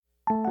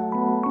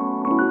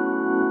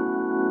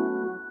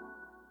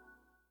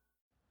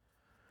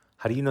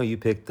How do you know you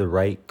picked the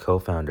right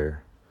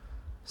co-founder?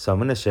 So I'm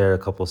going to share a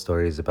couple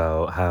stories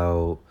about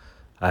how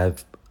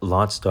I've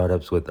launched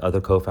startups with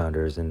other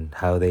co-founders and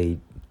how they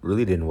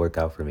really didn't work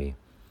out for me.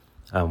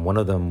 One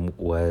of them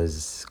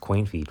was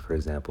CoinFeed, for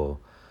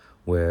example,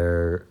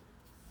 where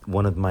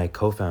one of my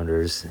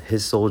co-founders,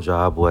 his sole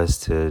job was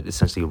to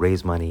essentially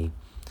raise money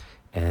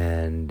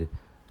and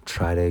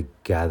try to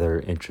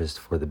gather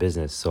interest for the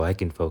business so I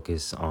can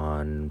focus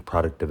on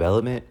product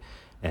development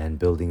and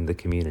building the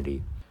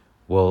community.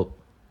 Well,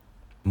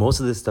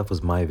 most of this stuff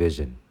was my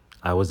vision.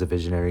 I was a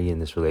visionary in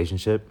this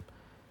relationship.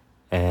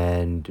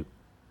 And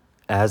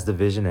as the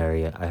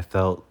visionary, I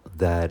felt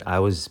that I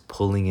was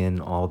pulling in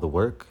all the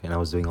work and I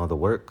was doing all the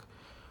work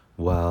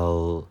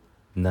while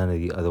none of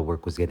the other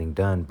work was getting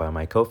done by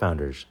my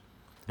co-founders.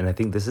 And I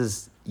think this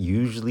is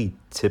usually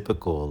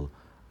typical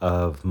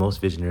of most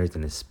visionaries,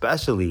 and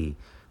especially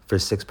for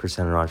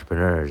 6%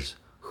 entrepreneurs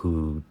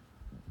who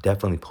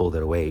definitely pull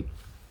their weight.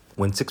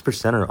 When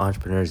 6%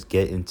 entrepreneurs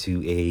get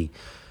into a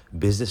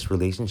business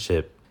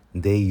relationship,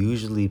 they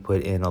usually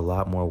put in a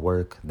lot more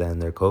work than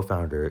their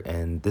co-founder.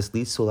 And this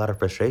leads to a lot of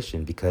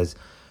frustration because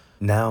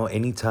now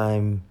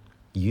anytime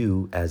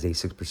you as a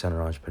 6%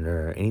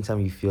 entrepreneur, anytime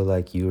you feel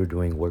like you are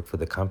doing work for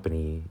the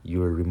company,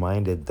 you are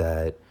reminded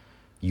that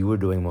you are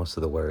doing most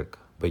of the work,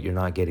 but you're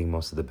not getting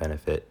most of the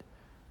benefit.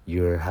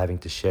 You're having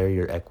to share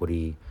your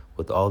equity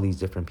with all these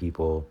different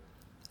people,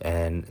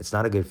 and it's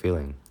not a good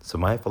feeling. So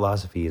my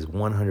philosophy is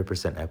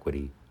 100%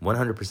 equity.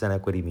 100%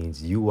 equity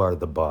means you are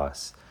the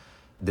boss.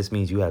 This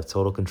means you have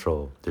total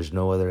control. There's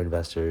no other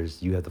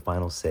investors. You have the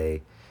final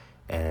say,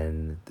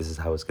 and this is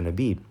how it's going to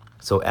be.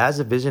 So as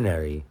a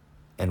visionary,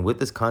 and with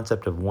this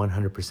concept of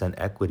 100%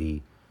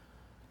 equity,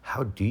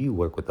 how do you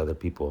work with other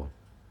people?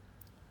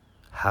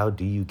 How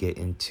do you get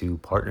into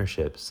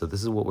partnerships? So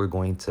this is what we're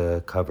going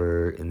to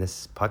cover in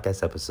this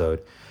podcast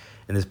episode.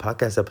 And this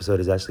podcast episode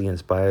is actually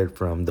inspired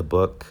from the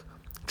book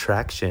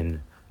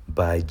Traction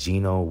by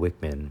Gino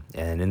Wickman.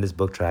 And in this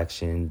book,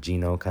 Traction,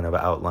 Gino kind of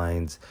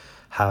outlines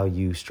how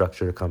you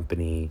structure a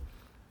company,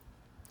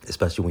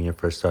 especially when you're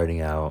first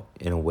starting out,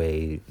 in a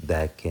way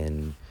that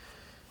can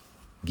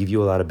give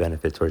you a lot of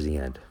benefit towards the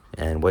end.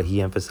 And what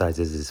he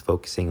emphasizes is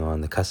focusing on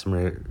not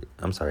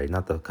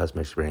the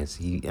customer experience.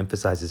 He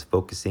emphasizes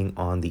focusing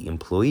on the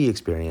employee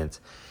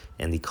experience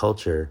and the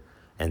culture.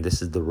 And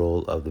this is the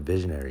role of the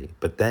visionary.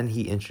 But then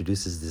he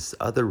introduces this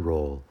other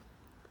role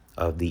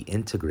of the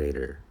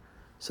integrator.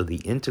 So the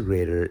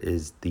integrator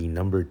is the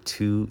number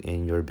 2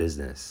 in your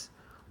business.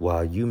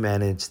 While you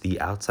manage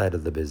the outside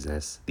of the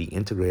business, the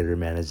integrator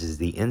manages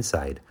the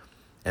inside.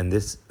 And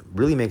this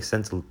really makes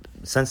sense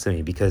to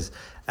me because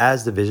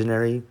as the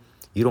visionary,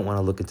 you don't want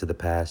to look into the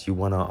past. You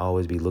want to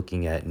always be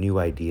looking at new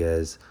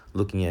ideas,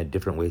 looking at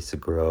different ways to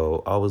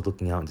grow, always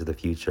looking out into the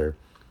future.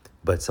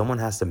 But someone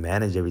has to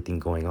manage everything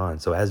going on.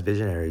 So as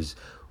visionaries,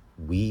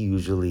 we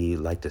usually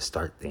like to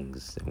start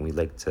things and we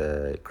like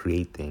to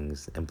create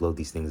things and blow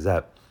these things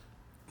up.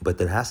 But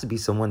there has to be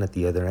someone at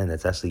the other end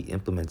that's actually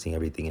implementing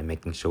everything and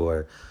making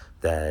sure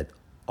that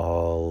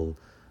all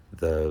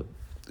the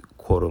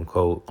quote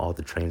unquote, all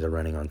the trains are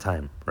running on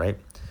time, right?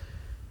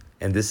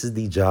 And this is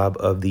the job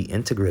of the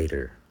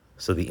integrator.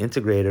 So the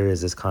integrator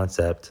is this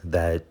concept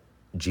that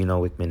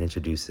Gino Wickman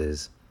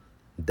introduces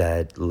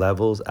that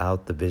levels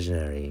out the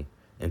visionary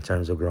in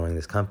terms of growing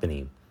this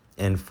company.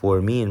 And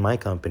for me and my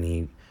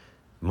company,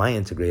 my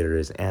integrator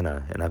is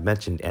Anna. And I've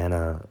mentioned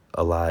Anna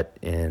a lot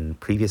in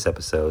previous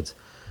episodes.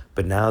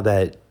 But now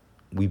that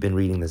we've been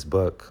reading this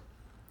book,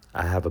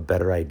 I have a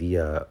better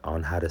idea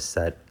on how to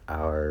set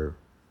our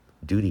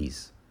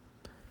duties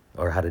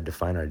or how to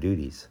define our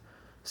duties.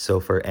 So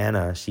for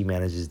Anna, she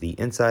manages the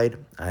inside.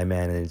 I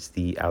manage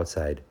the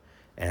outside.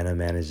 Anna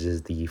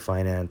manages the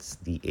finance,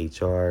 the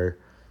HR,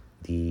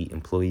 the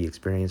employee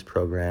experience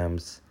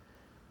programs,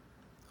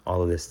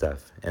 all of this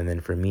stuff. And then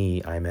for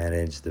me, I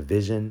manage the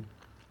vision,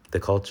 the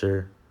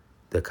culture,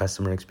 the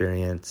customer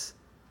experience,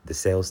 the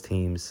sales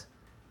teams,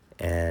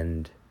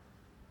 and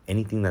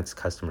anything that's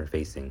customer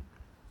facing.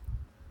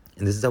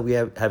 And this is how we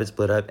have it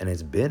split up, and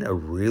it's been a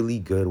really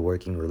good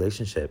working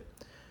relationship.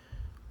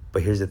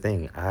 But here's the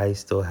thing, I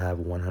still have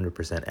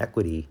 100%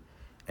 equity,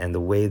 and the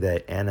way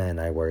that Anna and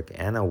I work,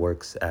 Anna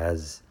works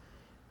as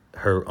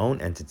her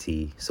own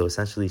entity, so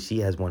essentially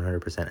she has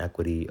 100%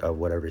 equity of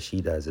whatever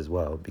she does as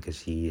well, because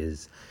she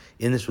is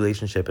in this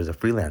relationship as a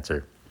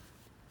freelancer.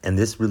 And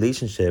this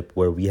relationship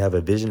where we have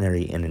a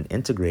visionary and an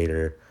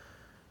integrator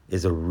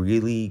is a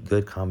really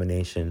good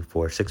combination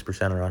for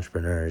 6%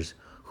 entrepreneurs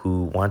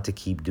who want to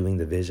keep doing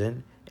the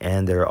vision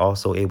and they're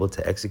also able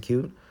to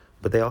execute,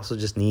 but they also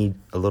just need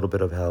a little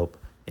bit of help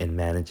in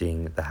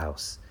managing the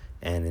house.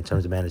 And in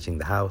terms of managing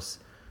the house,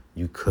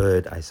 you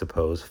could, I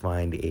suppose,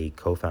 find a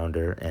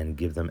co-founder and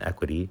give them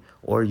equity,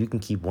 or you can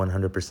keep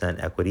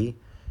 100% equity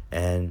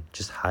and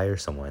just hire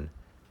someone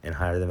and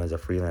hire them as a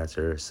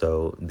freelancer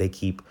so they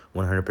keep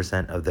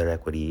 100% of their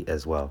equity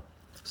as well.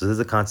 So this is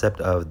the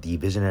concept of the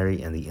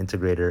visionary and the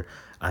integrator.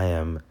 I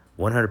am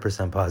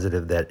 100%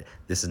 positive that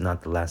this is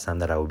not the last time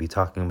that I will be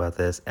talking about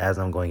this. As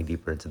I'm going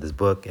deeper into this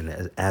book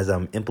and as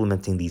I'm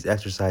implementing these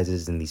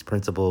exercises and these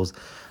principles,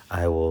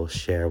 I will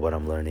share what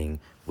I'm learning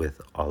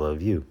with all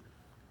of you.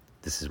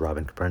 This is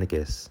Robin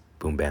Copernicus.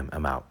 Boom, bam,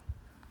 I'm out.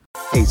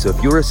 Hey, so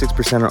if you're a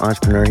 6%er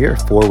entrepreneur, here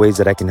are 4 ways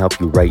that I can help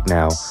you right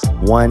now.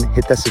 1,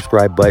 hit that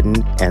subscribe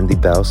button and the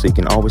bell so you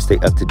can always stay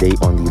up to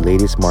date on the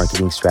latest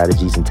marketing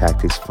strategies and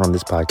tactics from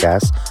this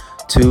podcast.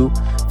 2,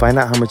 find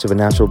out how much of a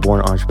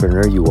natural-born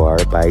entrepreneur you are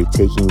by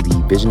taking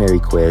the visionary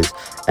quiz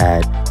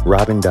at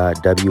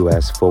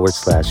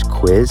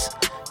robin.ws/quiz.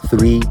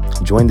 3,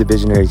 join the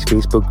Visionaries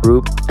Facebook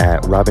group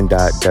at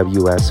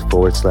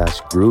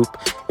robin.ws/group.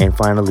 And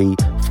finally,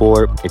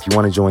 4, if you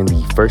want to join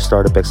the first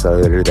startup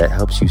accelerator that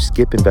helps you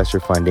skip investor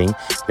funding,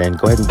 then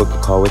go ahead and book a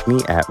call with me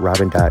at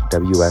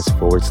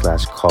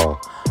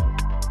robin.ws/call.